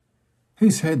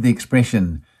Who's heard the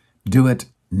expression, do it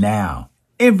now?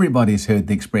 Everybody's heard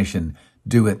the expression,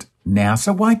 do it now.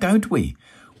 So why don't we?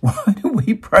 Why do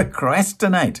we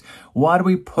procrastinate? Why do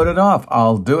we put it off?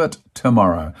 I'll do it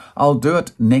tomorrow. I'll do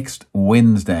it next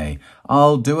Wednesday.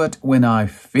 I'll do it when I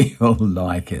feel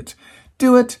like it.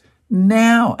 Do it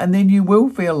now, and then you will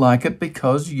feel like it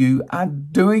because you are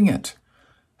doing it.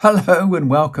 Hello and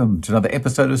welcome to another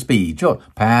episode of Speed, short,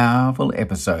 powerful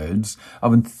episodes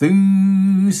of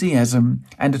enthusiasm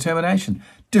and determination.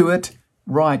 Do it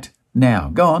right now.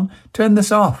 Go on, turn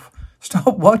this off.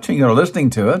 Stop watching or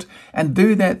listening to it and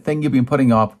do that thing you've been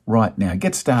putting off right now.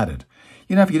 Get started.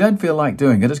 You know, if you don't feel like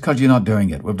doing it, it's because you're not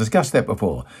doing it. We've discussed that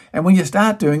before. And when you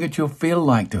start doing it, you'll feel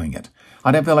like doing it.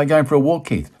 I don't feel like going for a walk,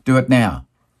 Keith. Do it now.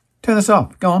 Turn this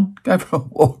off. Go on, go for a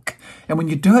walk. And when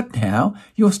you do it now,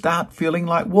 you'll start feeling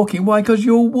like walking. Why? Because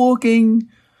you're walking.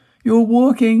 You're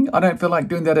walking. I don't feel like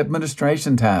doing that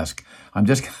administration task. I'm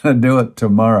just going to do it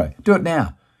tomorrow. Do it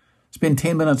now. Spend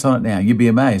 10 minutes on it now. You'd be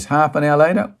amazed. Half an hour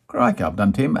later, crikey, I've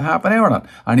done half an hour on it.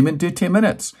 I only meant to do 10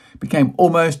 minutes. Became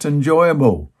almost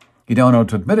enjoyable. You don't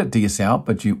want to admit it to yourself,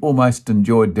 but you almost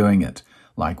enjoyed doing it.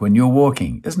 Like when you're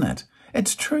walking, isn't it?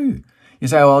 It's true. You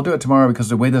say, oh, I'll do it tomorrow because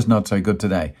the weather's not so good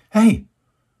today. Hey,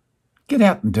 get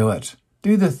out and do it.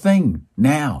 Do the thing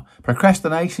now.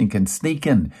 Procrastination can sneak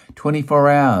in. 24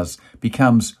 hours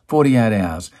becomes 48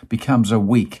 hours, becomes a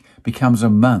week, becomes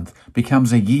a month,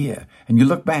 becomes a year. And you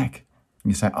look back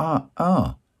and you say, oh,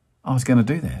 I was going to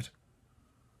do that.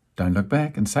 Don't look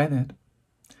back and say that.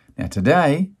 Now,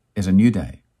 today is a new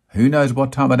day. Who knows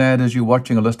what time of day it is you're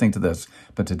watching or listening to this,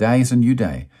 but today is a new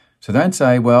day. So don't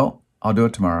say, well, I'll do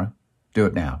it tomorrow. Do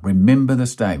it now. Remember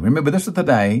this day. Remember this is the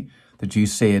day that you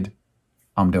said,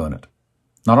 I'm doing it.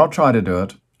 Not I'll try to do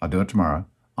it. I'll do it tomorrow.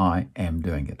 I am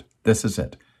doing it. This is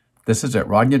it. This is it.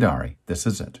 Write in your diary. This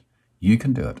is it. You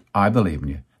can do it. I believe in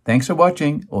you. Thanks for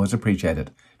watching. Always appreciate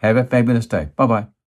it. Have a fabulous day. Bye-bye.